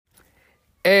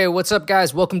Hey, what's up,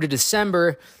 guys? Welcome to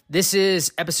December. This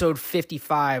is episode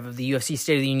 55 of the UFC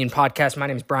State of the Union podcast. My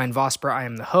name is Brian Vosper. I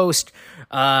am the host.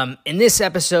 In this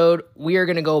episode, we are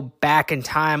going to go back in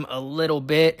time a little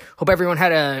bit. Hope everyone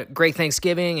had a great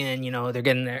Thanksgiving and, they're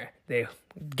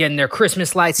getting their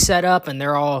Christmas lights set up and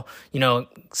they're all,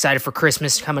 excited for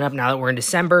Christmas coming up now that we're in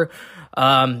December.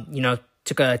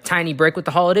 Took a tiny break with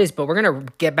the holidays, but we're going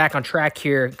to get back on track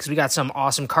here because we got some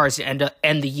awesome cards to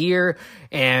end the year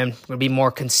and we'll be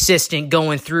more consistent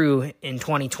going through in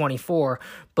 2024.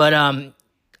 But I'm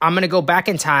going to go back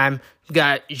in time. We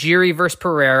got Jiri versus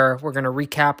Pereira. We're going to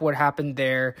recap what happened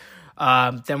there.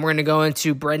 Then we're going to go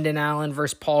into Brendan Allen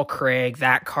versus Paul Craig,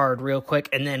 that card real quick.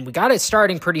 And then we got it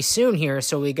starting pretty soon here.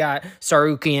 So we got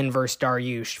Tsarukyan versus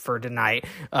Dariush for tonight,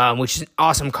 which is an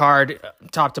awesome card,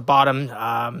 top to bottom.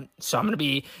 So I'm going to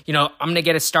be, I'm going to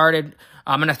get it started.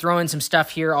 I'm going to throw in some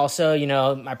stuff here also,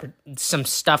 some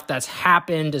stuff that's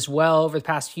happened as well over the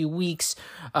past few weeks.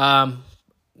 Some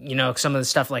of the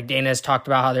stuff like Dana has talked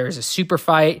about how there is a super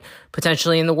fight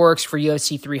potentially in the works for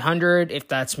UFC300. If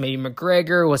that's maybe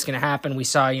McGregor, what's going to happen? We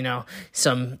saw,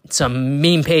 some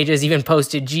meme pages even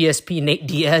posted GSP Nate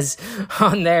Diaz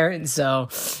on there. And so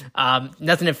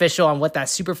nothing official on what that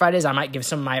super fight is. I might give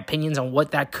some of my opinions on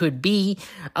what that could be.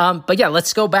 But yeah,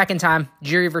 let's go back in time.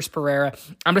 Jiri versus Pereira.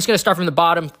 I'm just going to start from the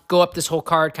bottom, go up this whole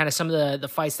card, kind of some of the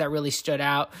fights that really stood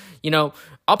out.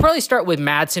 I'll probably start with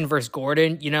Madsen versus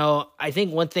Gordon. I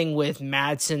think one thing with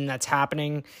Madsen that's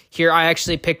happening here, I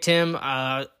actually picked him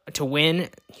to win.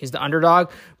 He's the underdog.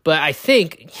 But I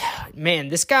think, man,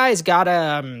 this guy's got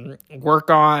to work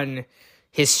on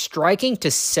his striking to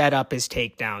set up his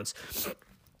takedowns.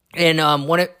 And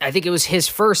I think it was his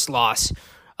first loss.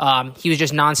 He was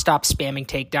just nonstop spamming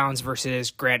takedowns versus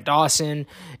Grant Dawson.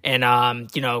 And,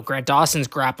 Grant Dawson's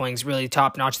grappling is really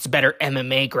top notch. It's better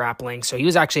MMA grappling. So he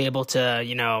was actually able to,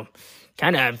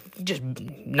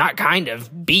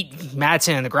 beat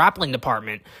Madsen in the grappling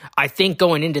department. I think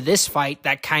going into this fight,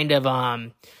 that kind of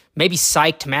maybe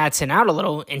psyched Madsen out a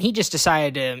little. And he just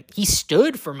decided he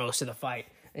stood for most of the fight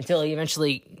until he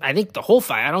eventually, I think the whole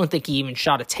fight, I don't think he even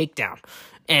shot a takedown.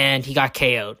 And he got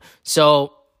KO'd.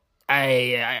 So,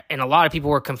 and a lot of people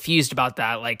were confused about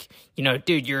that. Like,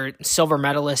 dude, you're a silver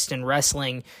medalist in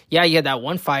wrestling. Yeah, you had that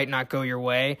one fight not go your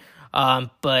way.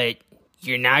 But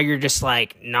you're just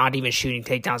like not even shooting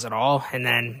takedowns at all. And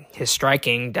then his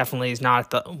striking definitely was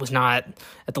not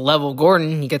at the level of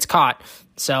Gordon. He gets caught.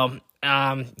 So,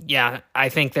 I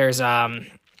think there's, I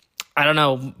don't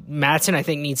know, Madsen, I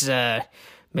think needs to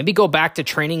maybe go back to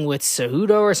training with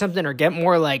Cejudo or something, or get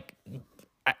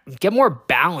more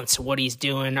balance what he's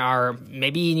doing, or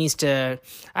maybe he needs to,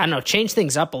 change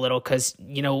things up a little because,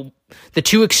 the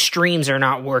two extremes are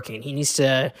not working. He needs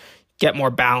to get more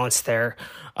balance there.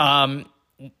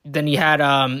 Then you had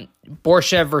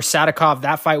Borshev versus Sadikov.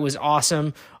 That fight was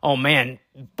awesome. Oh, man.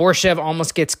 Borshev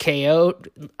almost gets KO'd,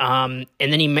 and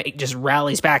then he just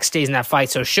rallies back, stays in that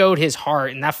fight. So showed his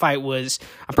heart, and that fight was,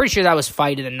 I'm pretty sure that was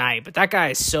fight of the night. But that guy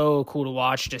is so cool to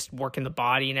watch, just working the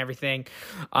body and everything.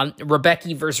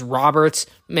 Rebecki versus Roberts.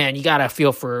 Man, you got to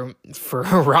feel for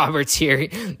Roberts here.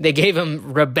 They gave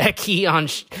him Rebecki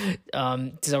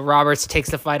so Roberts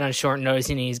takes the fight on short notice,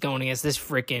 and he's going against this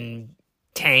freaking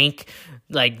tank.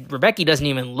 Like, Rebecki doesn't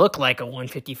even look like a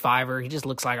 155er. He just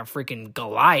looks like a freaking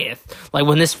Goliath. Like,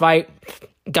 when this fight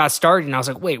got started, and I was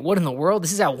like, wait, what in the world?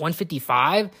 This is at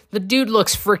 155? The dude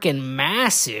looks freaking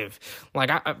massive. Like,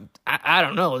 I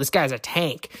don't know. This guy's a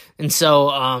tank. And so,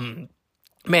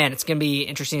 man, it's going to be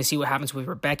interesting to see what happens with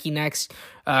Rebecki next.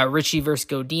 Richie versus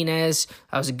Godinez.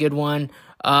 That was a good one.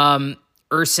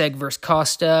 Urseg versus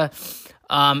Costa.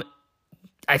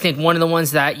 I think one of the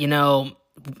ones that,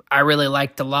 I really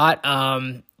liked a lot.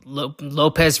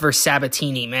 Lopez versus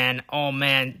Sabatini, man. Oh,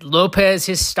 man. Lopez,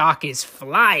 his stock is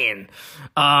flying.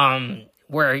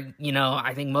 Where,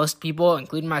 I think most people,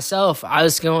 including myself, I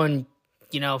was going,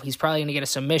 he's probably going to get a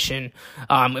submission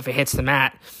if it hits the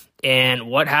mat. And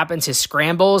what happens? His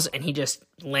scrambles, and he just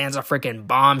lands a freaking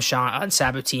bomb shot on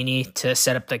Sabatini to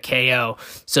set up the KO.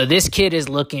 So this kid is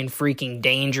looking freaking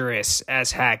dangerous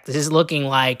as heck. This is looking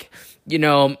like,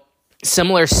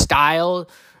 similar style.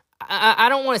 I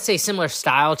don't want to say similar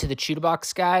style to the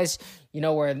Chudabox guys,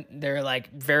 where they're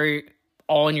like very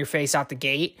all in your face out the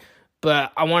gate.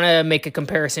 But I want to make a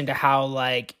comparison to how,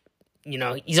 like,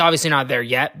 he's obviously not there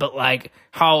yet, but like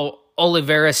how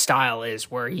Oliveira's style is,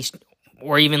 or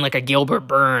even like a Gilbert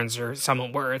Burns or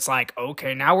someone where it's like,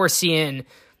 okay, now we're seeing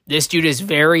this dude is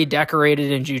very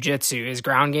decorated in jiu-jitsu. His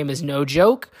ground game is no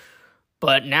joke.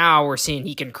 But now we're seeing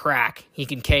he can crack. He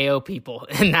can KO people.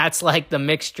 And that's like the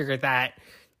mixture that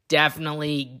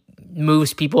definitely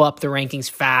moves people up the rankings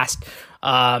fast.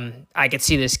 I could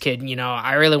see this kid,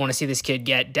 I really want to see this kid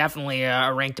get definitely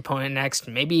a ranked opponent next.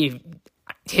 Maybe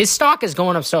his stock is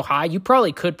going up so high, you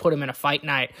probably could put him in a fight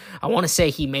night. I want to say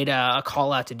he made a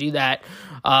call out to do that.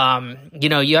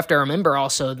 You have to remember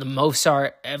also the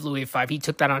Movsar Evloev fight. He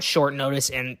took that on short notice,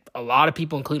 and a lot of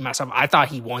people, including myself, I thought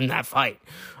he won that fight.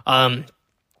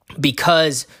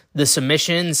 Because the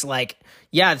submissions,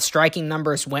 the striking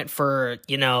numbers went for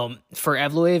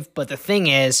Evloev, but the thing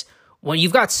is, when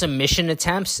you've got submission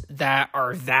attempts that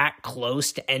are that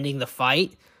close to ending the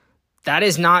fight, that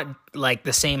is not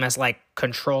the same as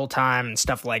control time and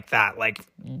stuff like that.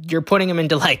 You're putting him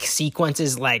into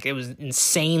sequences it was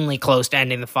insanely close to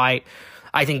ending the fight.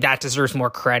 I think that deserves more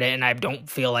credit, and I don't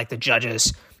feel like the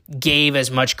judges gave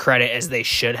as much credit as they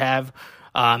should have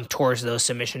towards those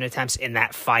submission attempts in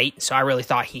that fight. So I really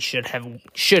thought he should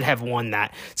have won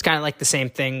that. It's kind of like the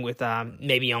same thing with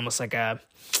maybe almost a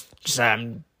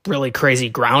really crazy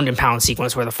ground and pound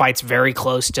sequence where the fight's very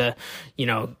close to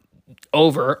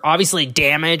over. Obviously,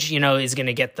 damage is going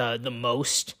to get the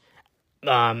most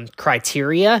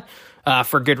criteria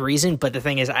for good reason. But the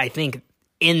thing is, I think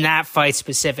in that fight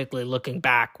specifically, looking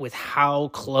back with how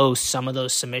close some of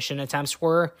those submission attempts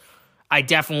were, I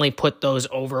definitely put those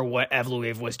over what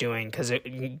Evloev was doing, because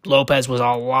Lopez was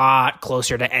a lot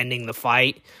closer to ending the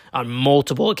fight on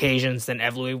multiple occasions than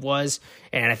Evloev was,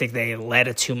 and I think they gave a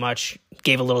little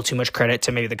too much credit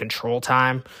to maybe the control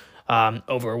time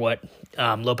over what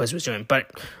Lopez was doing. But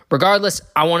regardless,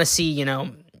 I want to see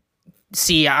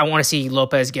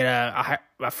Lopez get a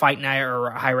fight night or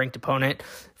a high ranked opponent.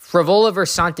 Frevola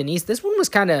versus Santinis. This one was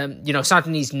kind of,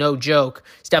 Santinis, no joke.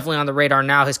 It's definitely on the radar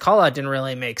now. His call out didn't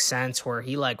really make sense, where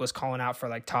he was calling out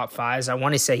for top fives. I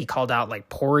want to say he called out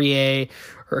Poirier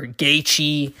or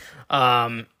Gaethje.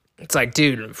 It's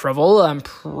dude, Frevola, I'm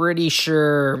pretty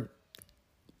sure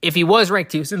if he was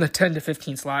ranked, he was in the 10 to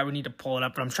 15 slot. We need to pull it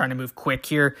up, but I'm trying to move quick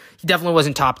here. He definitely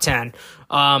wasn't top 10.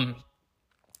 And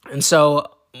so,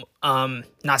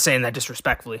 not saying that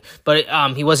disrespectfully, but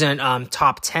he wasn't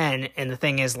top 10, and the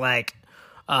thing is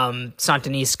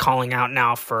Santinis calling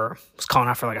out for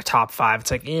a top 5.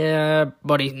 It's yeah,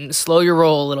 buddy, slow your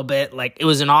roll a little bit. It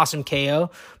was an awesome KO,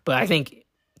 but I think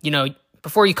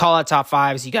before you call out top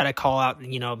 5s, you got to call out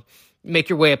make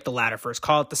your way up the ladder first.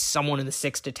 Call it someone in the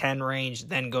 6 to 10 range,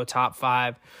 then go top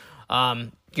 5.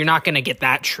 You're not going to get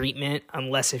that treatment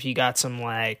unless if you got some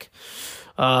maybe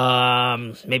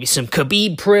some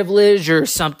Khabib privilege or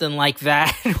something like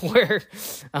that, where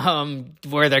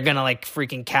they're gonna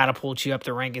freaking catapult you up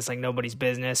the rankings like nobody's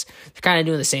business. They're kind of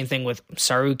doing the same thing with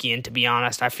Tsarukyan, to be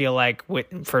honest. I feel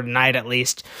for tonight at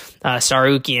least,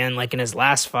 Tsarukyan, in his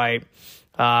last fight,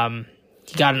 he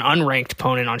got an unranked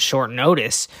opponent on short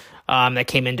notice that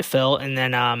came in to fill, and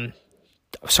then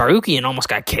Tsarukyan almost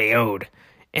got KO'd.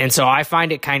 And so I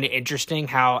find it kind of interesting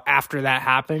how after that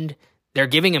happened, they're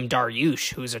giving him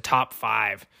Dariush, who's a top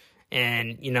 5.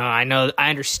 And, I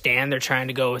understand they're trying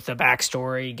to go with the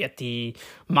backstory, get the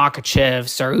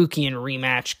Makhachev-Tsarukyan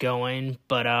rematch going.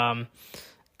 But I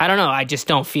don't know. I just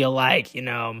don't feel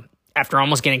after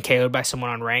almost getting KO'd by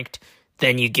someone unranked,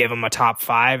 then you give him a top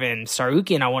 5. And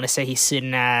Tsarukyan, I want to say he's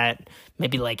sitting at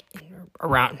maybe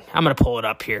around, I'm going to pull it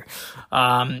up here.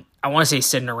 I want to say he's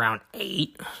sitting around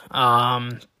 8.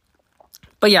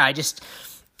 But yeah,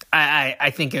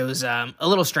 I think it was a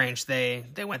little strange they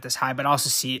went this high, but I also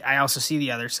see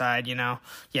the other side, Yeah,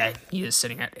 he is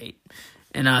sitting at 8.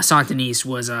 And Santinis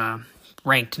was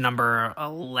ranked number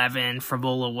 11.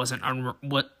 Frevola wasn't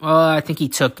I think he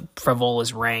took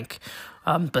Frevola's rank.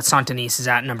 But Santinis is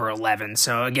at number 11.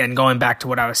 So again, going back to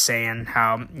what I was saying,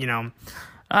 how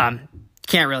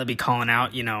can't really be calling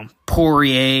out,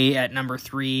 Poirier at number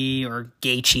 3 or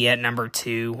Gaethje at number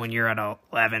 2 when you're at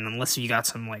 11, unless you got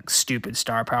some stupid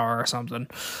star power or something.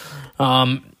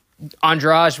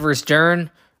 Andrade versus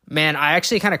Dern, man, I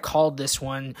actually kind of called this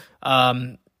one.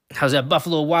 I was at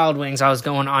Buffalo Wild Wings. I was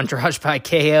going Andrade by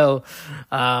KO.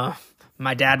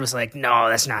 My dad was like, "No,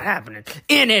 that's not happening,"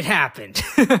 and it happened.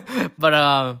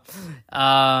 But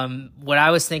what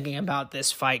I was thinking about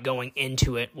this fight going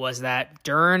into it was that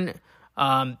Dern,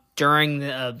 during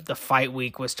the fight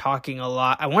week, was talking a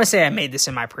lot. I want to say I made this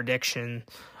in my prediction.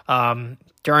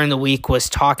 During the week, was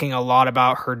talking a lot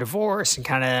about her divorce and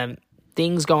kind of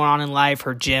things going on in life,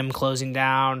 her gym closing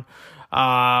down.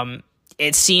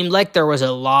 It seemed like there was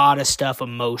a lot of stuff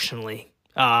emotionally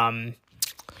hitting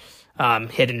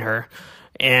her,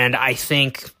 and I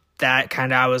think that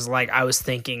kind of I was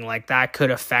thinking that could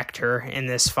affect her in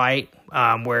this fight,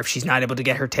 where if she's not able to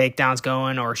get her takedowns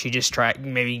going, or she just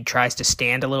tries to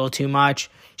stand a little too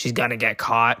much, she's gonna get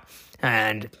caught.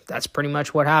 And that's pretty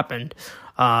much what happened.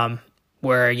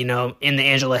 Where, you know, in the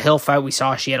Angela Hill fight, we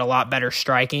saw she had a lot better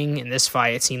striking. In this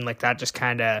fight, it seemed like that just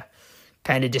kind of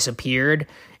disappeared.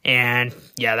 And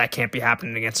yeah, that can't be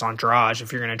happening against Andrade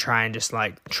if you're going to try and just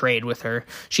like trade with her.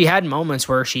 She had moments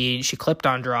where she clipped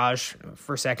Andrade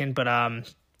for a second, but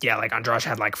yeah, like Andrade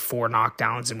had like 4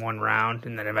 knockdowns in one round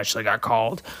and then eventually got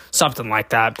called, something like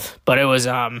that. But it was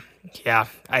yeah,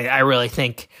 I really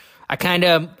think I kind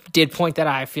of did point that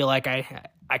out. I feel like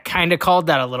I kind of called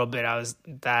that a little bit.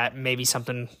 That maybe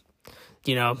something,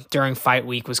 you know, during fight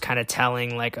week was kind of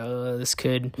telling, like, oh,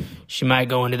 she might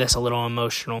go into this a little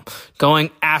emotional. Going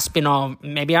Aspinall,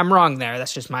 maybe I'm wrong there.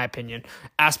 That's just my opinion.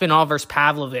 Aspinall versus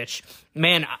Pavlovich.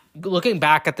 Man, looking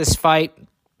back at this fight,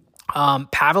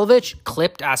 Pavlovich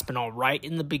clipped Aspinall right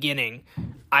in the beginning.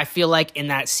 I feel like in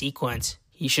that sequence,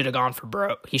 he should have gone for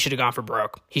broke. He should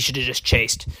have just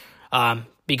chased.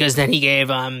 Because then he gave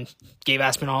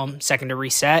Aspinall a second to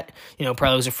reset. You know,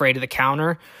 probably was afraid of the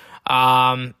counter.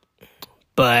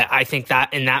 But I think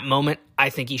that in that moment, I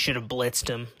think he should have blitzed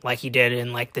him like he did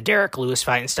in like the Derek Lewis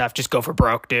fight and stuff. Just go for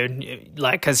broke, dude.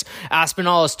 Like, because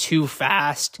Aspinall is too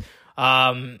fast.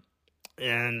 And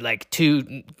like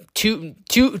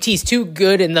he's too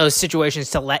good in those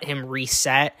situations to let him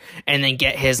reset and then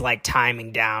get his like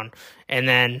timing down. And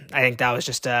then I think that was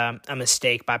just a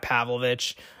mistake by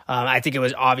Pavlovich. I think it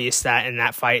was obvious that in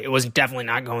that fight, it was definitely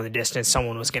not going the distance.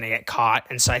 Someone was going to get caught.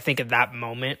 And so I think at that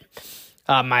moment,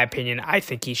 my opinion, I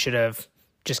think he should have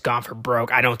just gone for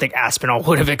broke. I don't think Aspinall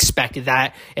would have expected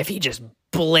that if he just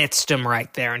blitzed him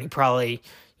right there. And he probably,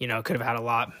 you know, could have had a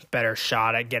lot better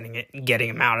shot at getting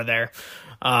him out of there.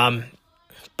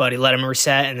 But he let him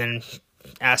reset, and then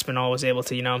Aspinall was able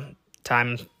to, you know,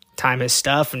 time his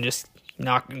stuff and just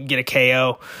get a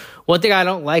KO. One thing I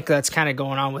don't like that's kind of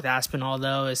going on with Aspinall,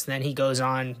 though, is then he goes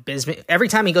on Bisping. Every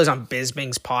time he goes on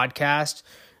Bisping's podcast,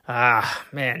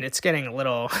 man, it's getting a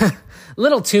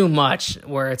little too much,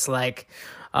 where it's like,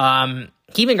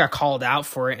 he even got called out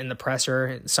for it in the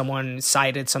presser. Someone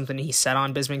cited something he said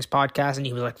on Bisping's podcast, and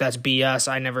he was like, that's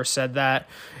BS. I never said that.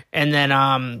 And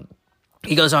then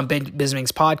he goes on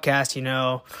Bisping's podcast, you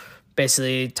know,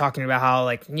 basically talking about how,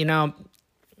 like, you know,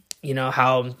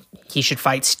 how he should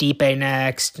fight Stipe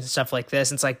next and stuff like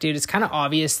this. And it's like, dude, it's kind of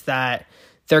obvious that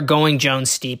they're going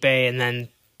Jones-Stipe, and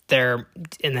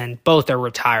then both are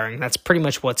retiring. That's pretty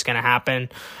much what's going to happen.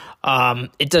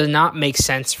 It does not make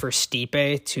sense for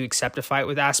Stipe to accept a fight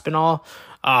with Aspinall.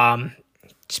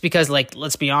 Just because, like,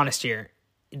 let's be honest here.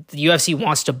 The UFC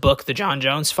wants to book the John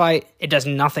Jones fight. It does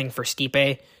nothing for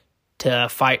Stipe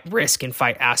to risk and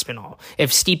fight Aspinall.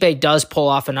 If Stipe does pull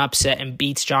off an upset and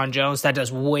beats John Jones, that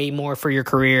does way more for your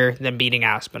career than beating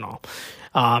Aspinall.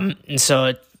 And this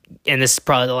is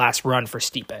probably the last run for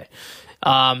Stipe.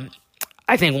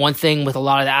 I think one thing with a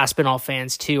lot of the Aspinall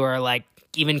fans too are like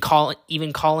even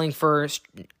calling for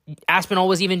Aspinall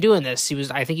was even doing this.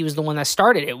 I think he was the one that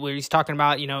started it, where he's talking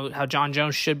about, you know, how John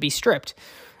Jones should be stripped.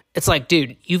 It's like,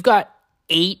 dude, you've got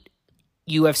 8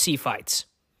 UFC fights.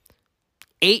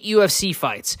 8 UFC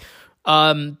fights.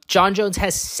 John Jones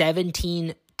has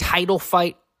 17 title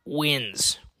fight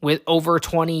wins with over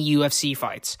 20 UFC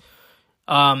fights.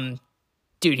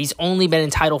 Dude, he's only been in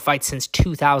title fights since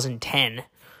 2010.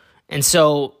 And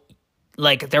so,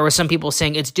 like, there were some people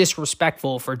saying it's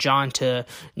disrespectful for John to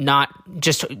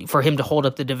for him to hold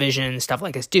up the division and stuff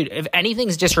like this. Dude, if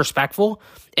anything's disrespectful,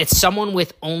 it's someone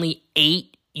with only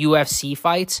 8 UFC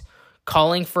fights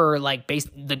calling for, like,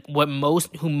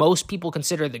 who most people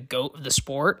consider the GOAT of the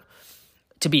sport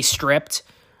to be stripped,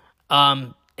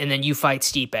 and then you fight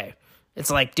Stipe.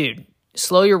 It's like, dude,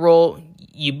 slow your roll.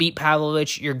 You beat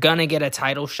Pavlovich, you're gonna get a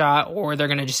title shot, or they're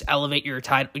gonna just elevate your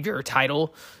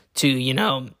title to, you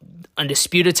know,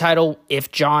 undisputed title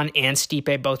if John and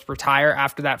Stipe both retire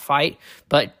after that fight.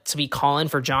 But to be calling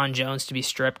for John Jones to be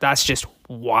stripped, that's just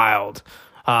wild.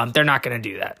 They're not gonna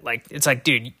do that. Like, it's like,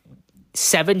 dude,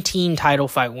 17 title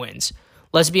fight wins.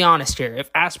 Let's be honest here. If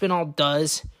Aspinall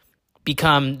does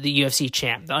become the UFC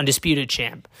champ, the undisputed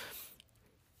champ,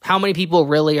 how many people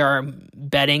really are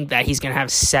betting that he's going to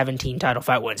have 17 title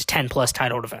fight wins, 10 plus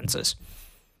title defenses?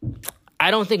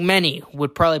 I don't think many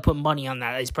would probably put money on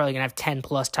that. He's probably going to have 10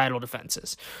 plus title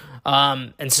defenses.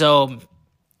 And so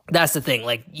that's the thing.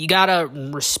 Like, you got to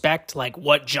respect, like,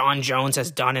 what John Jones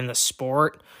has done in the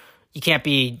sport. You can't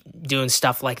be doing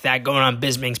stuff like that, going on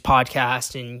Bisping's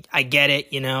podcast. And I get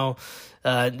it, you know,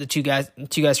 the two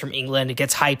guys from England, it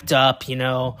gets hyped up, you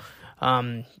know,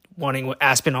 wanting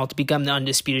Aspinall to become the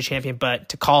undisputed champion, but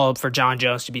to call for John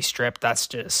Jones to be stripped, that's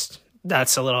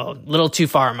a little too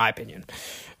far in my opinion.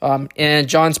 And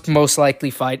John's most likely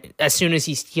fight, as soon as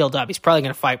he's healed up, he's probably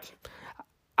going to fight.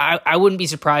 I wouldn't be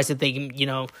surprised if they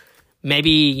can,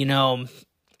 maybe,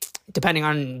 depending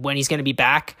on when he's going to be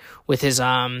back with his,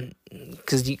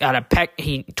 because he got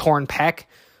torn pec.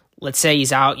 Let's say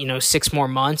he's out, 6 more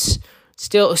months.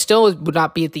 Still would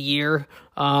not be at the year.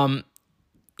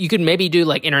 You could maybe do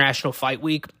like International Fight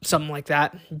Week, something like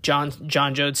that. John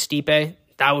Jones Stipe,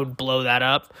 that would blow that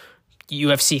up.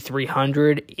 UFC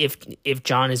 300, if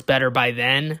John is better by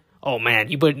then. Oh man,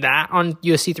 you put that on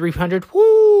UFC 300,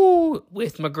 woo,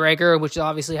 with McGregor, which is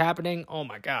obviously happening. Oh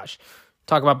my gosh,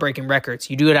 talk about breaking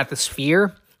records. You do it at the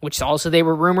Sphere, which also they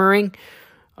were rumoring.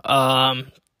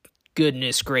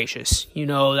 Goodness gracious,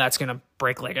 that's gonna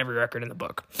break like every record in the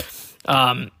book.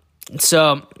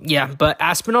 So yeah, but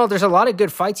Aspinall, there's a lot of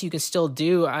good fights you can still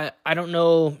do. I don't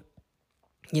know,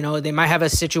 they might have a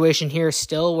situation here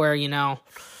still where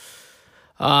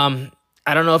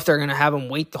I don't know if they're going to have him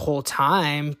wait the whole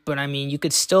time, but I mean, you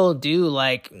could still do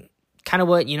like kind of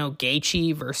what,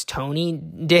 Gaethje versus Tony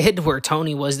did, where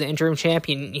Tony was the interim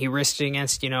champion. He risked it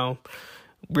against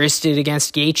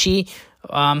Gaethje.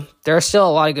 There are still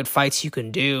a lot of good fights you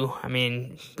can do. I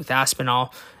mean, with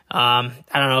Aspinall, I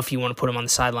don't know if you want to put him on the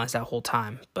sidelines that whole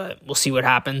time, but we'll see what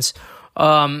happens.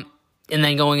 And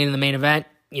then going into the main event,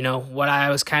 what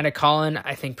I was kind of calling,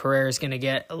 I think Pereira is going to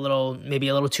get maybe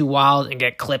a little too wild and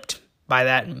get clipped by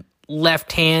that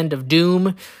left hand of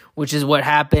doom, which is what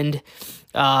happened.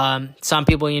 Some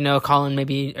people, calling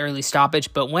maybe early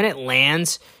stoppage, but when it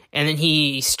lands and then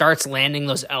he starts landing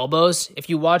those elbows, if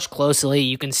you watch closely,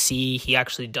 you can see he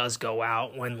actually does go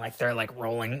out when like they're like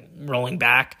rolling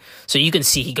back. So you can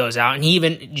see he goes out, and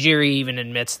Jiri even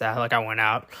admits that, like, I went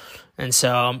out. And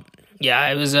so, yeah,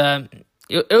 it was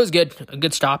good. A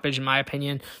good stoppage, in my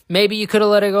opinion. Maybe you could have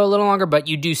let it go a little longer, but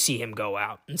you do see him go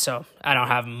out. And so I don't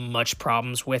have much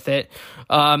problems with it.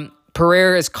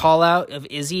 Pereira's call out of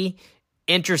Izzy.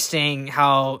 Interesting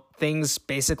how things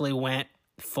basically went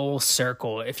full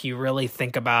circle, if you really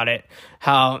think about it.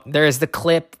 How there's the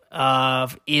clip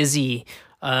of Izzy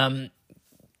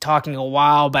talking a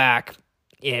while back,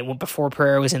 before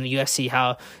Pereira was in the UFC,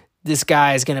 how this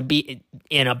guy is going to be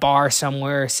in a bar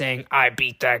somewhere saying, I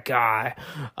beat that guy.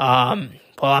 I'm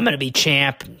going to be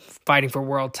champ, fighting for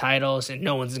world titles, and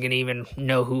no one's going to even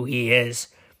know who he is.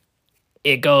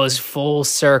 It goes full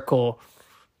circle.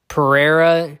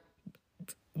 Pereira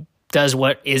does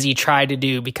what Izzy tried to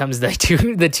do, becomes the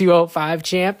 205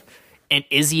 champ, and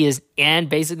and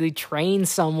basically trains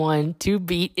someone to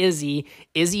beat Izzy.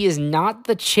 Izzy is not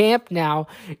the champ now,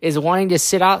 is wanting to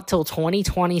sit out till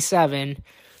 2027.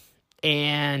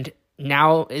 And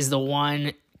now is the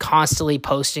one constantly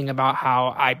posting about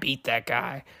how I beat that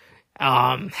guy,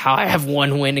 how I have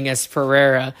one win against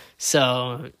Pereira.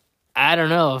 So I don't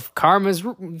know if karma's.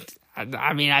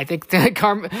 I mean, I think that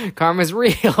karma's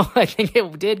real. I think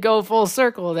it did go full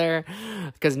circle there,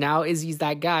 because now Izzy's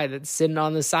that guy that's sitting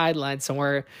on the sideline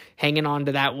somewhere, hanging on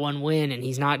to that one win, and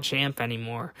he's not champ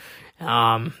anymore.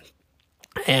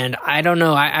 And I don't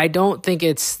know. I don't think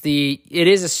it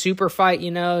is a super fight,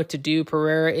 to do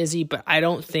Pereira Izzy, but I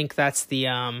don't think that's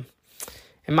in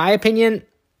my opinion,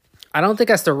 I don't think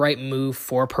that's the right move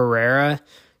for Pereira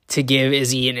to give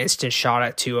Izzy an instant shot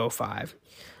at 205.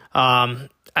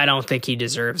 I don't think he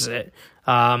deserves it.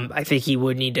 I think he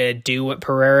would need to do what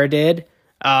Pereira did,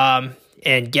 and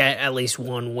get at least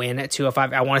one win at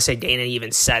 205. I want to say Dana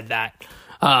even said that,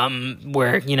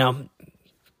 where,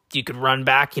 you could run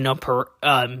back,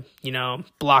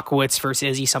 Blachowicz versus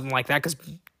Izzy, something like that, because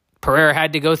Pereira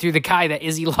had to go through the guy that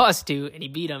Izzy lost to, and he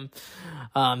beat him.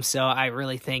 So I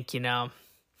really think,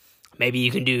 maybe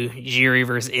you can do Jiri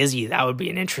versus Izzy. That would be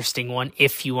an interesting one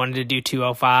if you wanted to do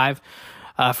 205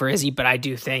 for Izzy. But I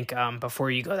do think before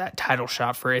you go that title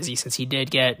shot for Izzy, since he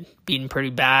did get beaten pretty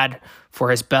bad for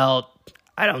his belt,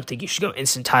 I don't think you should go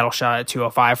instant title shot at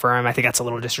 205 for him. I think that's a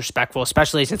little disrespectful,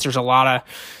 especially since there's a lot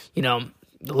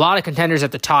of contenders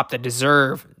at the top that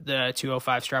deserve the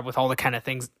 205 strap with all the kind of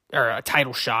things, or a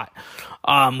title shot,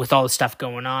 with all the stuff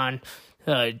going on.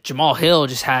 Jamahal Hill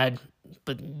just had,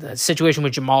 but the situation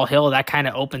with Jamahal Hill, that kind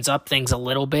of opens up things a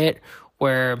little bit,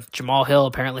 where Jamahal Hill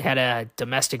apparently had a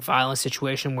domestic violence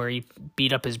situation where he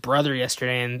beat up his brother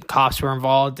yesterday, and cops were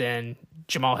involved, and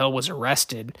Jamahal Hill was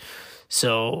arrested.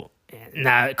 So, and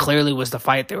that clearly was the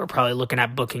fight they were probably looking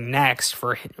at booking next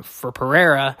for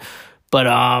Pereira. But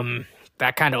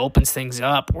that kind of opens things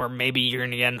up, where maybe you're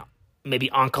going to get maybe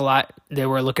Ankalaev. They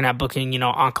were looking at booking,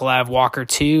 Ankalaev Walker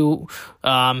 2,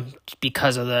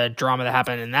 because of the drama that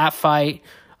happened in that fight.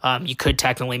 You could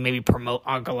technically maybe promote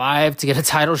Ankalaev to get a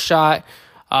title shot.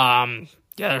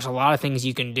 There's a lot of things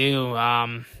you can do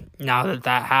now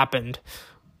that happened.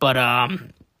 But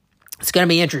it's going to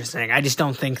be interesting. I just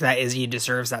don't think that Izzy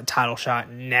deserves that title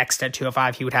shot next at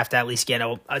 205. He would have to at least get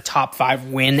a top 5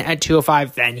 win at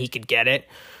 205, then he could get it.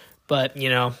 But,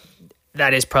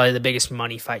 that is probably the biggest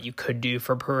money fight you could do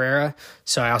for Pereira.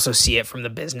 So I also see it from the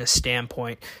business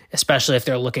standpoint, especially if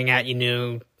they're looking at,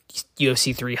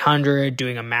 UFC 300,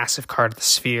 doing a massive card at the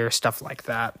Sphere, stuff like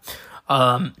that.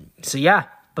 But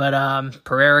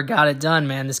Pereira got it done,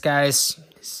 man. This guy's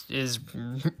his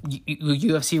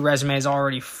UFC resume is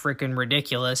already freaking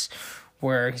ridiculous,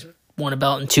 where he's won a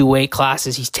belt in 2 weight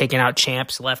classes. He's taken out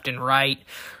champs left and right.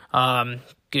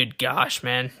 Good gosh,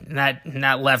 man. And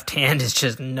that left hand is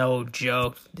just no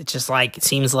joke. It's just like, it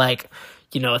seems like,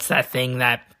 it's that thing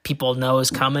that people know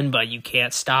is coming, but you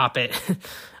can't stop it.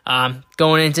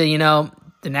 Going into,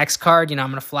 the next card, I'm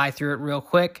going to fly through it real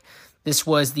quick. This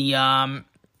was the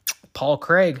Paul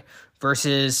Craig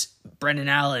versus Brendan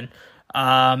Allen.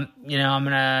 I'm going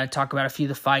to talk about a few of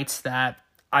the fights that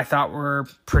I thought were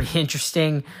pretty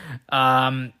interesting.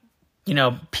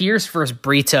 Pierce versus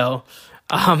Brito.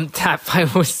 That fight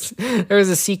there was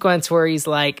a sequence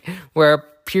where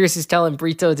Pierce is telling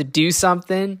Brito to do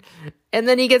something, and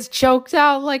then he gets choked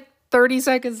out like 30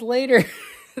 seconds later.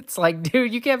 It's like,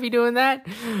 dude, you can't be doing that.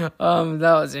 That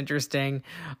was interesting.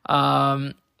 Orolbai,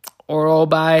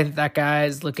 that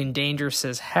guy's looking dangerous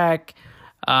as heck.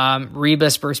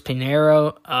 Ribas versus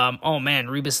Pinheiro.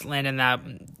 Ribas landing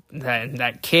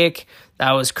that kick.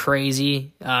 That was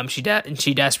crazy. She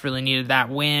desperately needed that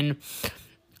win.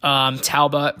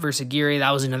 Talbot versus Aguirre, that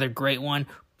was another great one.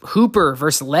 Hooper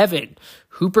versus Levitt.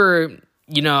 Hooper,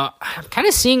 I'm kind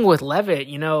of seeing with Levitt,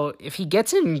 if he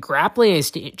gets in grappling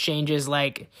exchanges,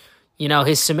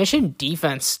 his submission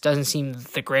defense doesn't seem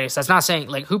the greatest. That's not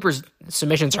saying, Hooper's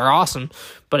submissions are awesome,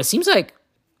 but it seems like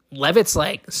Levitt's,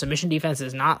 submission defense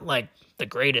is not, the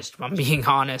greatest, if I'm being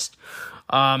honest.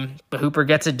 But Hooper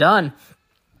gets it done.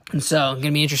 And so, going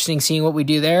to be interesting seeing what we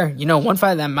do there. One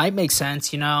fight that might make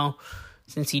sense,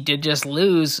 since he did just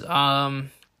lose. Hooper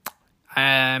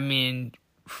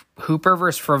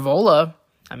versus Frivola.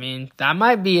 That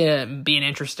might be an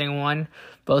interesting one.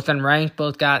 Both unranked,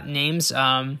 both got names.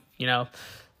 Stylistically,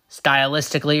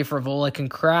 Frivola can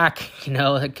crack.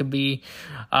 It could be.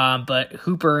 But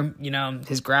Hooper,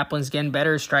 his grappling's getting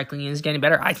better, his striking is getting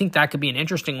better. I think that could be an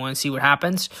interesting one. See what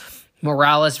happens.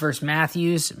 Morales versus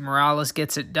Matthews. Morales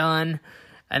gets it done.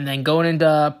 And then going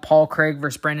into Paul Craig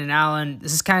versus Brendan Allen,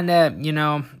 this is kind of, it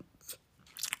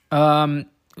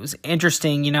was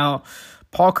interesting.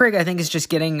 Paul Craig, I think, is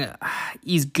just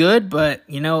he's good, but,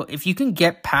 if you can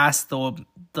get past the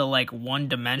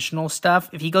one-dimensional stuff,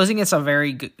 if he goes against a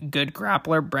very good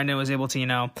grappler, Brendan was able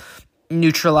to,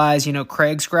 neutralize,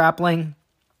 Craig's grappling.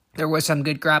 There was some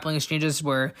good grappling exchanges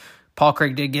where Paul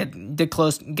Craig did get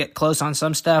close on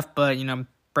some stuff, but,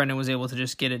 Brendan was able to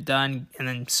just get it done and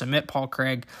then submit Paul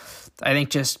Craig. I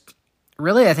think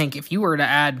if you were to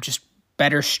add just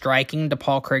better striking to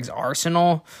Paul Craig's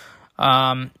arsenal,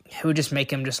 it would just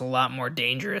make him just a lot more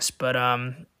dangerous. But,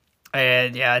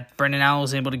 Brendan Allen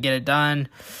was able to get it done.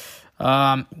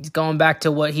 He's going back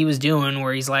to what he was doing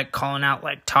where he's calling out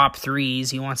top threes.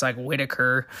 He wants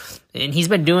Whitaker. And he's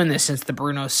been doing this since the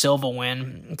Bruno Silva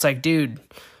win. It's dude,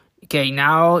 okay,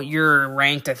 now you're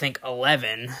ranked, I think,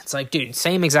 11. It's dude,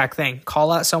 same exact thing.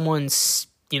 Call out someone's,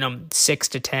 6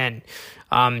 to 10.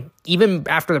 Even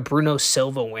after the Bruno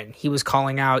Silva win, he was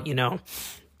calling out,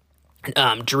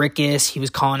 Drickus. He was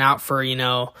calling out for,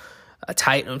 a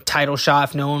title shot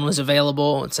if no one was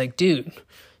available. It's dude,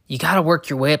 you got to work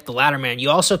your way up the ladder, man. You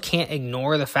also can't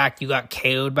ignore the fact you got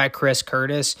KO'd by Chris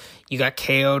Curtis. You got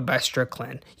KO'd by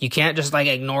Strickland. You can't just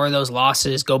ignore those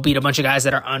losses, go beat a bunch of guys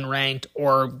that are unranked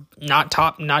or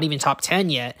not even top 10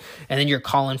 yet, and then you're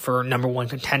calling for number 1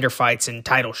 contender fights and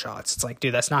title shots. It's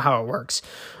dude, that's not how it works.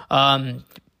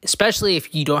 Especially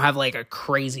if you don't have a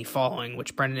crazy following,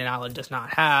 which Brendan Allen does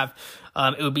not have.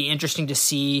 It would be interesting to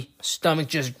see. Stomach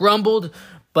just grumbled.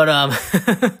 But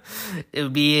it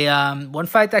would be one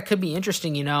fight that could be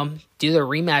interesting, do the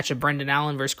rematch of Brendan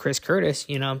Allen versus Chris Curtis.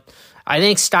 I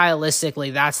think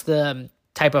stylistically that's the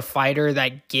type of fighter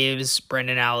that gives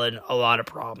Brendan Allen a lot of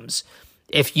problems.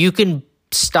 If you can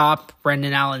stop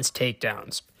Brendan Allen's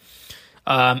takedowns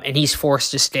and he's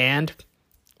forced to stand,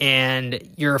 and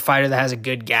you're a fighter that has a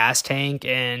good gas tank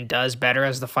and does better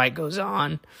as the fight goes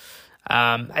on,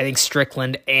 I think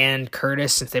Strickland and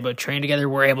Curtis, since they both train together,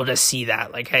 were able to see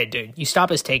that. Hey, dude, you stop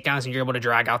his takedowns and you're able to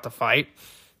drag out the fight,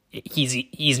 he's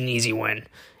an easy win.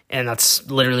 And that's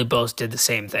literally both did the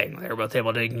same thing. They were both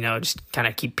able to, just kind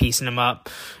of keep piecing them up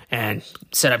and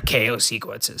set up KO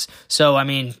sequences. So,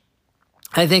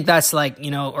 I think that's like,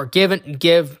 or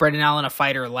give Brendan Allen a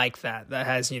fighter like that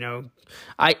has,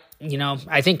 I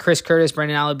think Chris Curtis,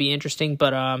 Brendan Allen would be interesting,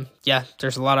 but yeah,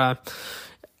 there's a lot of,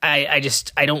 I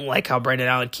don't like how Brendan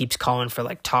Allen keeps calling for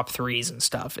like top threes and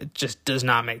stuff. It just does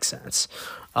not make sense.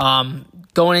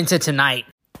 Going into tonight.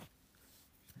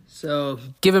 So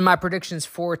given my predictions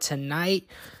for tonight,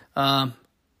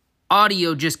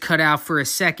 audio just cut out for a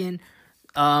second.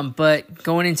 But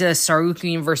going into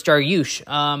Tsarukyan versus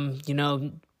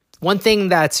Dariush, one thing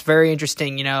that's very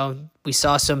interesting, we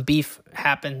saw some beef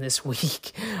happen this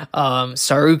week.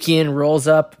 Tsarukyan rolls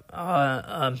up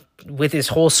with his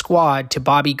whole squad to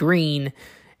Bobby Green,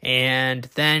 and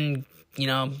then,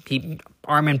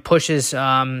 Armin pushes,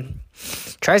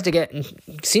 tries to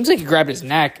seems like he grabbed his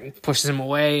neck and pushes him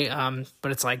away,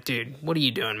 but it's like, dude, what are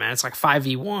you doing, man? It's like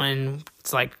 5v1.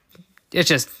 It's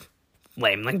just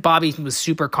lame. Like, Bobby was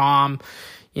super calm,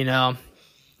 it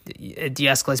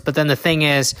de-escalates. But then the thing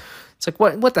is, it's like,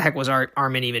 what the heck was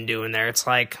Armin even doing there? It's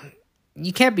like,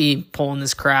 you can't be pulling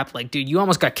this crap. Like, dude, you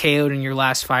almost got KO'd in your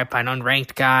last fight by an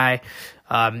unranked guy.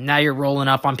 Now you're rolling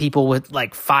up on people with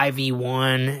like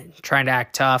 5v1, trying to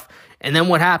act tough. And then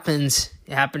what happens?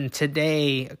 It happened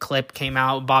today. A clip came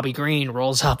out. Bobby Green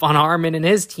rolls up on Armin and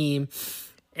his team,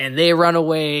 and they run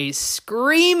away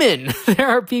screaming. There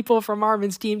are people from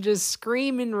Armin's team just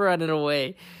screaming, running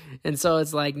away. And so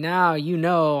it's like, now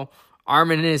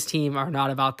Armin and his team are not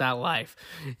about that life.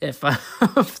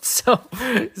 So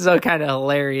kind of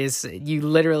hilarious. You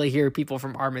literally hear people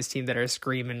from Armin's team that are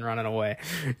screaming, running away.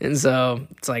 And so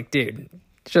it's like, dude,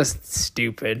 just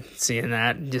stupid seeing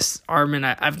that. Just Armin,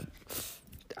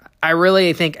 I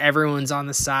really think everyone's on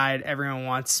the side. Everyone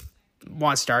wants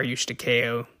Dariush to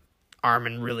KO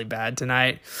Armin really bad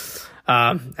tonight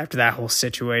after that whole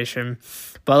situation.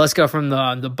 But let's go from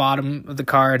the bottom of the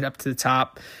card up to the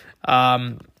top.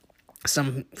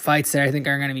 Some fights there I think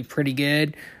are going to be pretty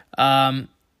good. I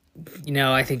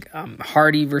think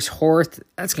Hardy versus Horth,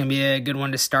 that's going to be a good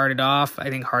one to start it off. I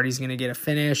think Hardy's going to get a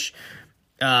finish.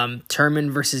 Turman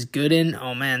versus Gooden.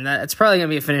 Oh man, that's probably going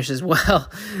to be a finish as well.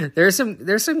 There's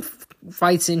some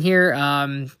fights in here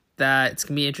that it's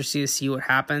going to be interesting to see what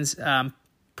happens.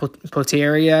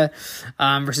 Pereira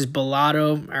versus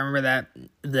Bellator. I remember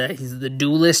that he's the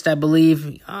duelist, I believe.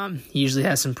 He usually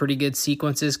has some pretty good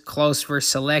sequences. Close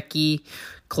versus Selecki.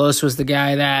 Close was the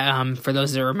guy that, for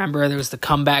those that remember, there was the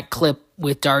comeback clip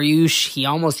with Dariush. He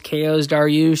almost KOs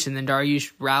Dariush, and then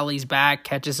Dariush rallies back,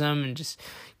 catches him, and just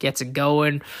gets it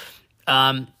going.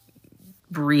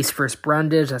 Reese versus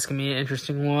Brundage. That's going to be an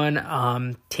interesting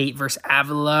one. Tate versus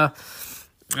Avila.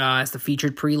 That's the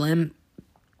featured prelim.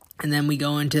 And then we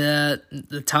go into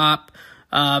the top.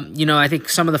 I think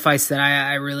some of the fights that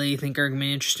I really think are going to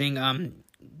be interesting.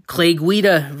 Clay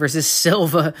Guida versus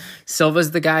Silva.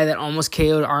 Silva's the guy that almost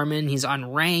KO'd Armin. He's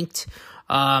unranked.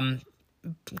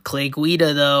 Clay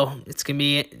Guida, though, it's going to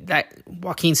be that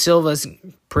Joaquin Silva's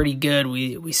pretty good.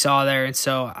 We saw there. And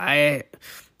so I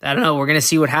don't know. We're going to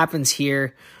see what happens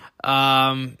here.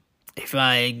 If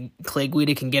Clay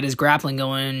Guida can get his grappling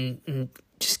going and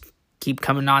just keep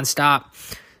coming nonstop.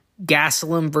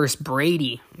 Gastelum versus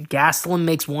Brady. Gastelum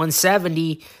makes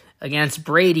 170 against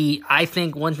Brady. I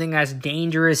think one thing that's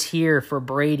dangerous here for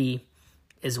Brady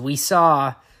is we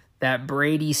saw that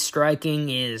Brady's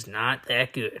striking is not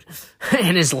that good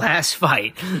in his last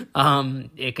fight.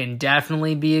 It can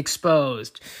definitely be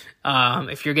exposed.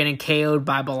 If you're getting KO'd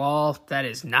by Bilal, that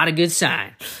is not a good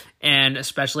sign. And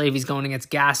especially if he's going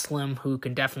against Gastelum, who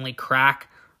can definitely crack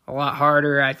a lot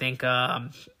harder. I think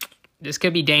this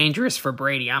could be dangerous for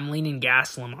Brady. I'm leaning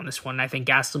Gastelum on this one. I think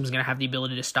Gastelum's going to have the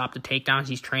ability to stop the takedowns.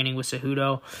 He's training with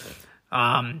Cejudo.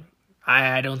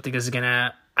 I don't think this is going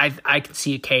to... I can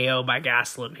see a KO by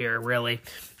Gastelum here, really.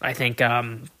 I think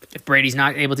if Brady's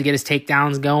not able to get his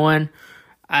takedowns going,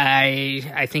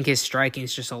 I think his striking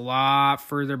is just a lot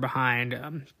further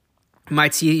behind.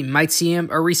 Might see him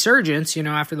a resurgence,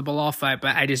 after the Bilal fight,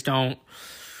 but I just don't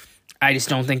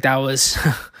think that was...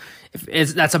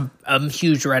 that's a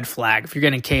huge red flag. If you're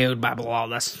getting KO'd by Bilal,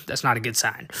 that's not a good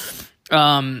sign.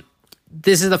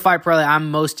 This is the fight probably I'm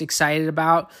most excited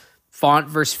about. Font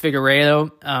versus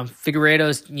Figueiredo.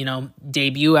 Figueiredo's,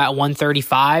 debut at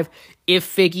 135. If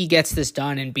Figgy gets this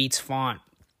done and beats Font,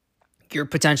 you're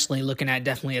potentially looking at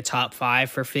definitely a top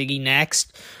 5 for Figgy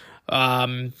next.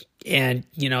 And, at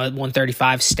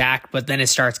 135 stacked, but then it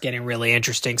starts getting really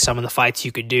interesting. Some of the fights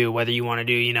you could do, whether you want to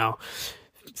do,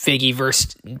 Figgy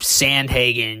versus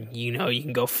Sandhagen, you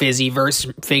can go Figgy versus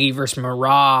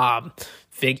Marab.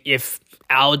 If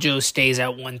Aljo stays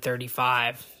at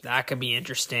 135, that could be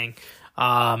interesting.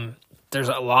 There's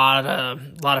a lot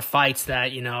of fights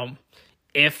that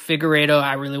if Figueiredo,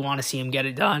 I really want to see him get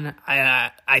it done.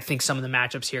 I think some of the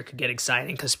matchups here could get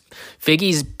exciting because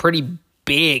Figgy's pretty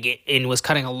big and was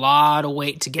cutting a lot of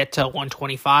weight to get to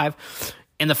 125.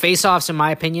 In the face-offs, in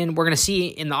my opinion, we're going to see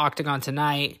in the octagon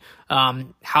tonight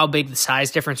how big the size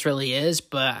difference really is.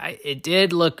 But it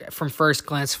did look, from first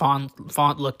glance,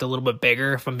 Font looked a little bit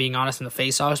bigger, if I'm being honest, in the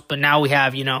face-offs. But now we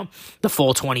have, the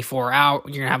full 24 hour.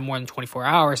 You're going to have more than 24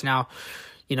 hours now,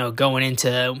 going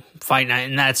into fight night.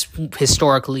 And that's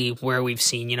historically where we've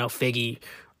seen, Figgy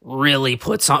really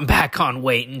put something back on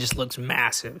weight and just looks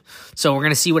massive. So we're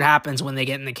going to see what happens when they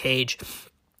get in the cage.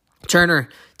 Turner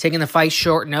taking the fight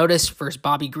short notice versus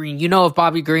Bobby Green. If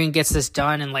Bobby Green gets this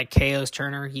done and KOs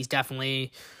Turner, he's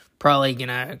definitely probably going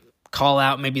to call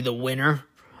out maybe the winner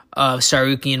of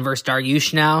Tsarukyan versus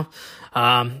Dariush now.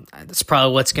 That's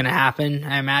probably what's going to happen,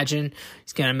 I imagine.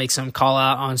 He's going to make some call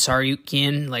out on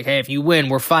Tsarukyan, hey, if you win,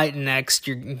 we're fighting next.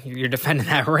 You're defending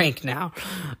that rank now.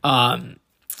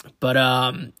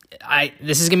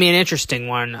 This is gonna be an interesting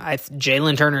one.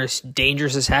 Jalen Turner is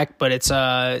dangerous as heck, but it's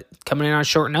coming in on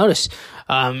short notice.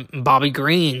 Bobby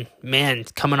Green, man,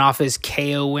 coming off his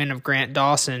KO win of Grant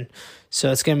Dawson,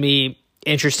 so it's gonna be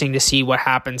interesting to see what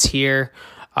happens here.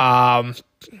 I'm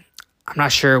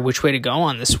not sure which way to go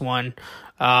on this one.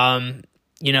 I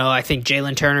think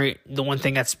Jalen Turner, the one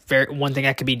thing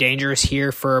that could be dangerous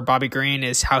here for Bobby Green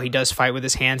is how he does fight with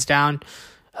his hands down.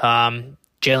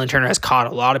 Jalen Turner has caught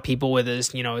a lot of people with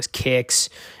his kicks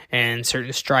and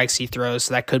certain strikes he throws,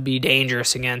 so that could be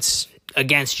dangerous against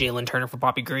Jalen Turner for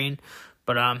Bobby Green.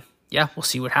 But we'll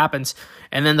see what happens.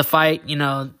 And then the fight,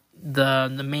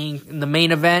 the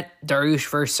main event, Dariush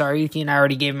versus Tsarukyan. I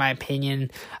already gave my opinion.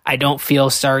 I don't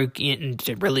feel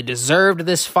Tsarukyan really deserved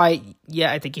this fight.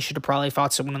 Yeah, I think he should have probably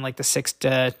fought someone in the 6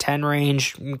 to 10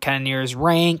 range, kind of near his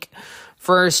rank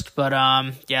first. But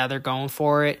they're going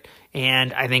for it.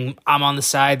 And I think I'm on the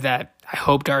side that I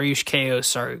hope Dariush KOs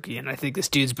Tsarukyan. I think this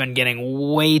dude's been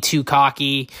getting way too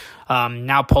cocky,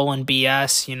 now pulling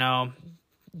BS,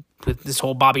 with this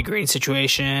whole Bobby Green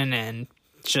situation. And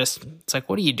it's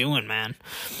what are you doing, man?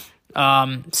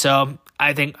 So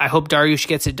I hope Dariush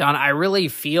gets it done. I really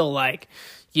feel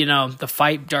the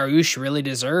fight Dariush really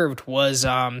deserved was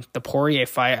the Poirier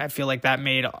fight. I feel like that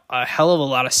made a hell of a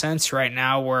lot of sense right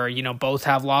now where, both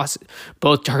have lost,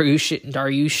 both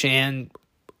Dariush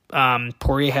and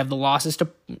Poirier have the losses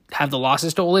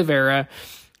to Oliveira.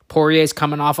 Poirier's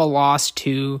coming off a loss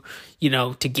to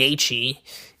Gaethje,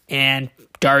 and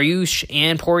Dariush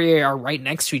and Poirier are right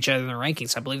next to each other in the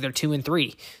rankings. I believe they're 2 and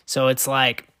 3. So it's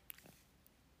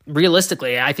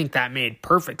realistically, I think that made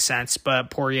perfect sense, but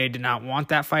Poirier did not want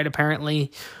that fight,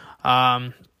 apparently.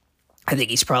 I think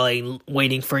he's probably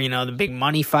waiting for, the big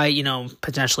money fight,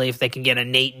 potentially if they can get a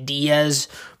Nate Diaz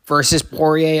versus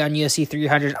Poirier on UFC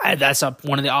 300. That's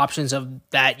one of the options of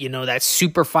that, that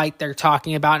super fight they're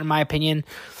talking about, in my opinion.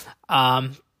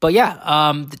 Tonight,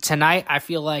 I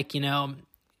feel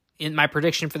in my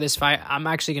prediction for this fight, I'm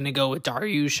actually going to go with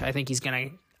Dariush. I think he's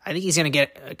going to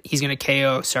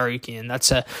KO Tsarukyan.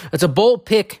 That's a bold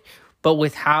pick, but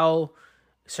with how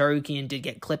Tsarukyan did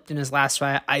get clipped in his last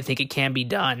fight, I think it can be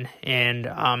done. And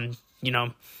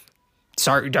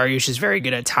Dariush is very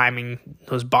good at timing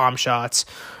those bomb shots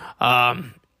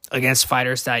against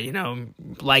fighters that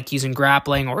like using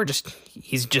grappling, or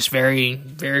he's just very,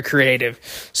 very creative.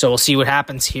 So we'll see what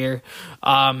happens here.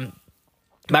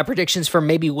 My predictions for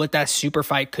maybe what that super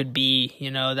fight could be,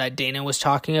 that Dana was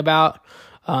talking about.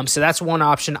 So that's one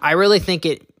option. I really think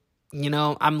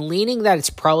I'm leaning that it's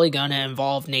probably going to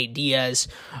involve Nate Diaz.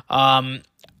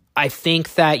 I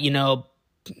think that,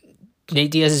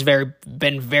 Nate Diaz has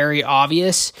been very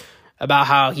obvious about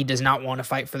how he does not want to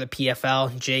fight for the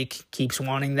PFL. Jake keeps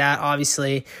wanting that,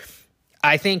 obviously.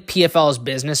 I think PFL's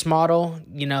business model,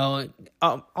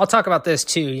 I'll talk about this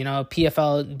too.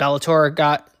 PFL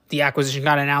Bellator the acquisition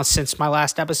got announced since my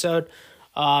last episode.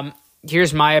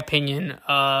 Here's my opinion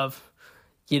of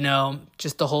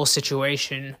just the whole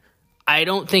situation. I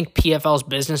don't think PFL's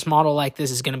business model like this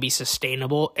is going to be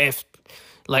sustainable.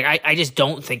 I just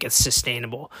don't think it's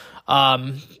sustainable.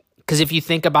 Because if you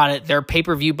think about it, their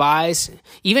pay-per-view buys,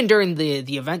 even during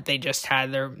the event they just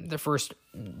had, their first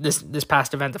this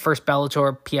past event, the first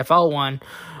Bellator PFL one,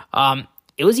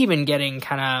 it was even getting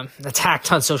kind of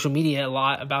attacked on social media a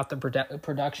lot about the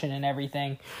production and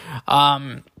everything.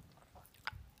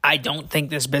 I don't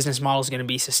think this business model is going to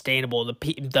be sustainable.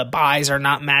 The buys are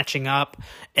not matching up.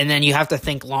 And then you have to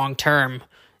think long term.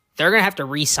 They're going to have to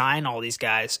re-sign all these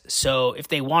guys. So if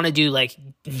they want to do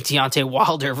Deontay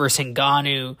Wilder versus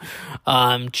Ngannou,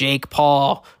 Jake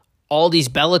Paul, all these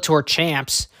Bellator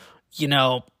champs,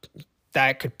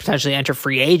 that could potentially enter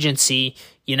free agency,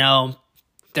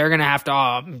 they're going to have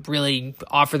to really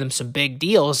offer them some big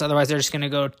deals. Otherwise, they're just going to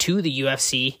go to the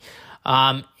UFC.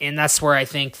 And that's where I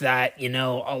think that,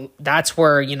 that's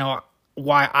where,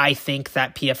 why I think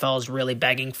that PFL is really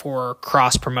begging for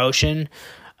cross promotion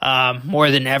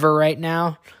more than ever right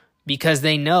now, because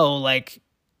they know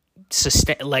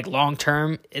long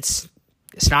term, it's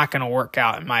not going to work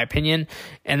out, in my opinion.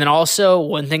 And then also,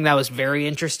 one thing that was very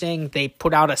interesting, they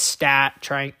put out a stat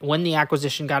when the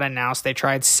acquisition got announced. They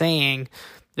tried saying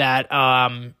that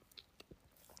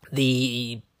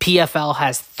the PFL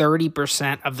has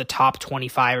 30% of the top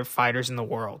 25 fighters in the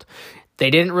world. They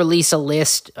didn't release a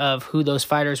list of who those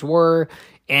fighters were,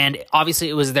 and obviously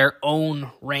it was their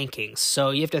own rankings. So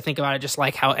you have to think about it just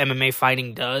like how MMA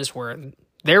fighting does, where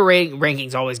their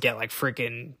rankings always get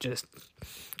freaking just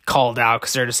called out,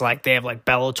 because they're just they have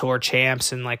Bellator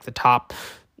champs and the top,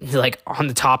 on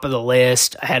the top of the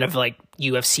list ahead of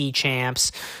UFC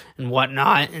champs and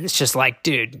whatnot. And it's just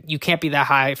dude, you can't be that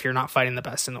high if you're not fighting the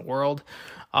best in the world.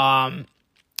 And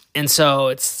so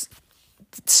it's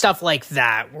stuff like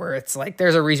that, where it's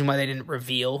there's a reason why they didn't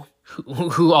reveal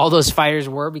who all those fighters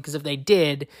were, because if they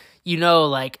did,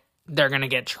 they're going to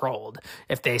get trolled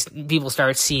if people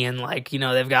start seeing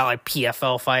they've got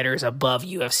PFL fighters above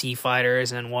UFC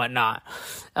fighters and whatnot.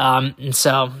 And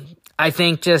so I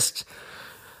think just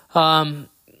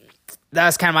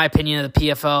that's kind of my opinion of the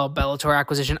PFL Bellator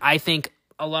acquisition. I think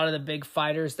a lot of the big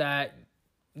fighters that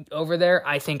over there,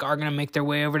 I think, are going to make their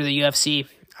way over to the UFC.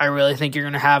 I really think you're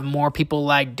going to have more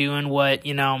people doing what,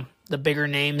 the bigger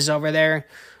names over there.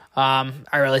 I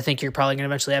really think you're probably going to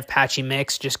eventually have Patchy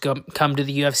Mix just come to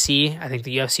the UFC. I think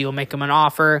the UFC will make him an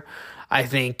offer. I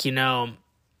think,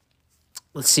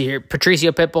 let's see here.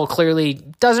 Patricio Pitbull clearly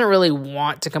doesn't really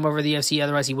want to come over to the UFC.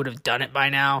 Otherwise, he would have done it by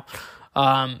now.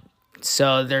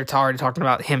 So they're already talking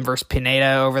about him versus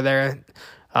Pineda over there.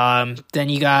 Then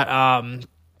you got, I'm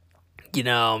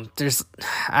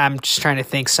just trying to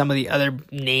think some of the other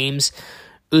names.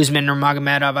 Usman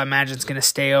Nurmagomedov, I imagine, is going to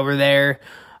stay over there.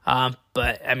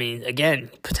 But, I mean,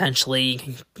 again,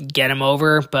 potentially get him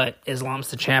over, but Islam's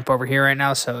the champ over here right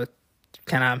now, so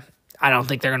I don't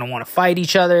think they're going to want to fight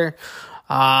each other.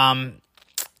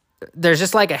 There's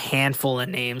just a handful of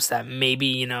names that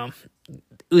maybe,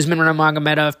 Usman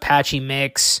Nurmagomedov, Patchy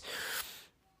Mix,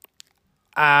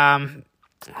 let's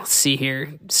see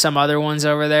here, some other ones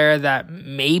over there that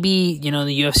maybe, the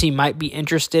UFC might be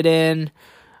interested in.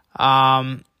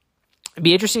 It'd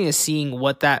be interesting to seeing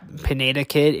what that Pineda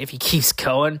kid, if he keeps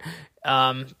going,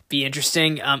 be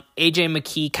interesting. AJ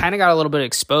McKee kind of got a little bit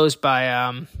exposed by,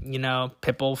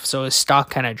 Pitbull, so his stock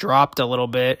kind of dropped a little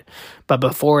bit. But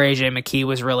before AJ McKee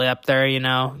was really up there,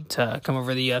 to come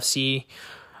over to the UFC.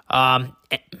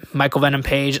 Michael Venom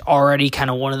Page, already kind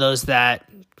of one of those that,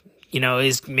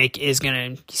 he's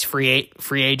free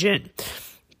agent.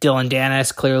 Dylan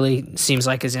Dennis clearly seems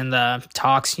like is in the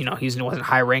talks. He wasn't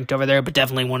high ranked over there, but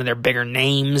definitely one of their bigger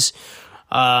names.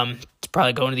 It's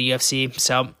probably going to the UFC.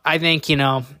 So I think, in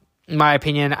my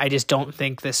opinion, I just don't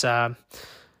think this move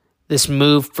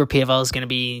for PFL is going to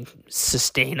be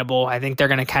sustainable. I think they're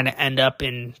going to kind of end up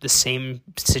in the same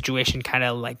situation, kind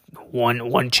of like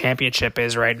one championship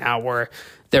is right now, where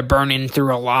they're burning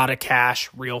through a lot of cash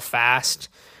real fast,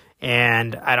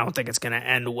 and I don't think it's going to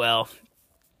end well.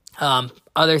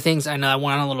 Other things, I know I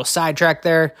went on a little sidetrack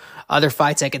there. Other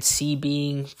fights I could see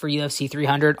being for UFC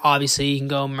 300. Obviously, you can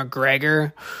go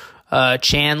McGregor,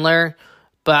 Chandler,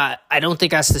 but I don't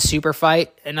think that's the super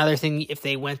fight. Another thing, if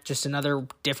they went just another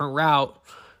different route,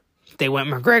 they went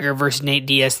McGregor versus Nate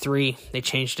Diaz 3. They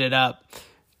changed it up,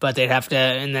 but they'd have to,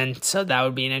 and then so that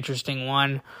would be an interesting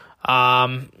one.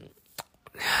 I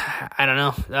don't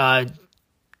know.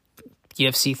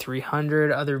 UFC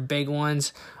 300, other big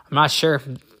ones. I'm not sure.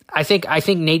 I think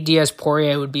Nate Diaz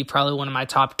Poirier would be probably one of my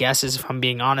top guesses, if I'm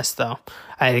being honest, though.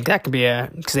 I think that could be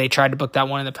because they tried to book that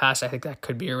one in the past. I think that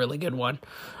could be a really good one.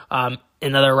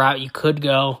 Another route you could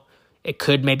go, it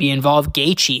could maybe involve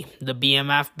Gaethje, the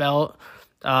BMF belt.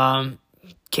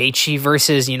 Gaethje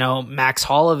versus, Max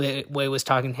Holloway was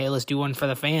talking, hey, let's do one for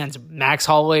the fans. Max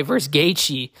Holloway versus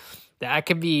Gaethje. That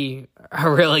could be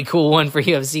a really cool one for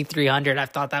UFC 300. I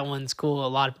thought that one's cool. A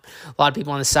lot of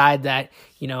people on the side that,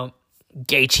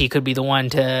 Gaethje could be the one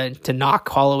to knock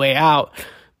Holloway out,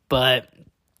 but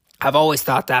I've always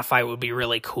thought that fight would be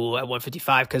really cool at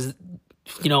 155 because,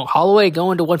 Holloway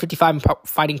going to 155 and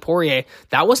fighting Poirier,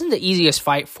 that wasn't the easiest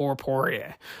fight for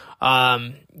Poirier.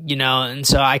 And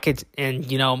so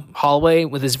Holloway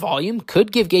with his volume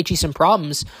could give Gaethje some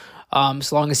problems,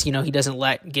 as long as, he doesn't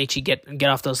let Gaethje get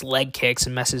off those leg kicks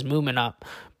and mess his movement up.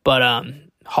 But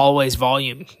Holloway's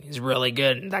volume is really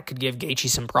good, and that could give Gaethje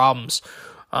some problems.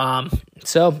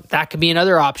 So that could be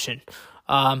another option.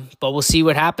 But we'll see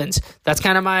what happens. That's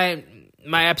kind of my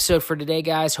episode for today,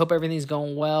 guys. Hope everything's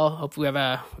going well. Hope we have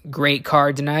a great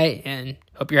card tonight, and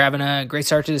hope you're having a great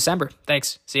start to December.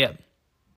 Thanks. See ya.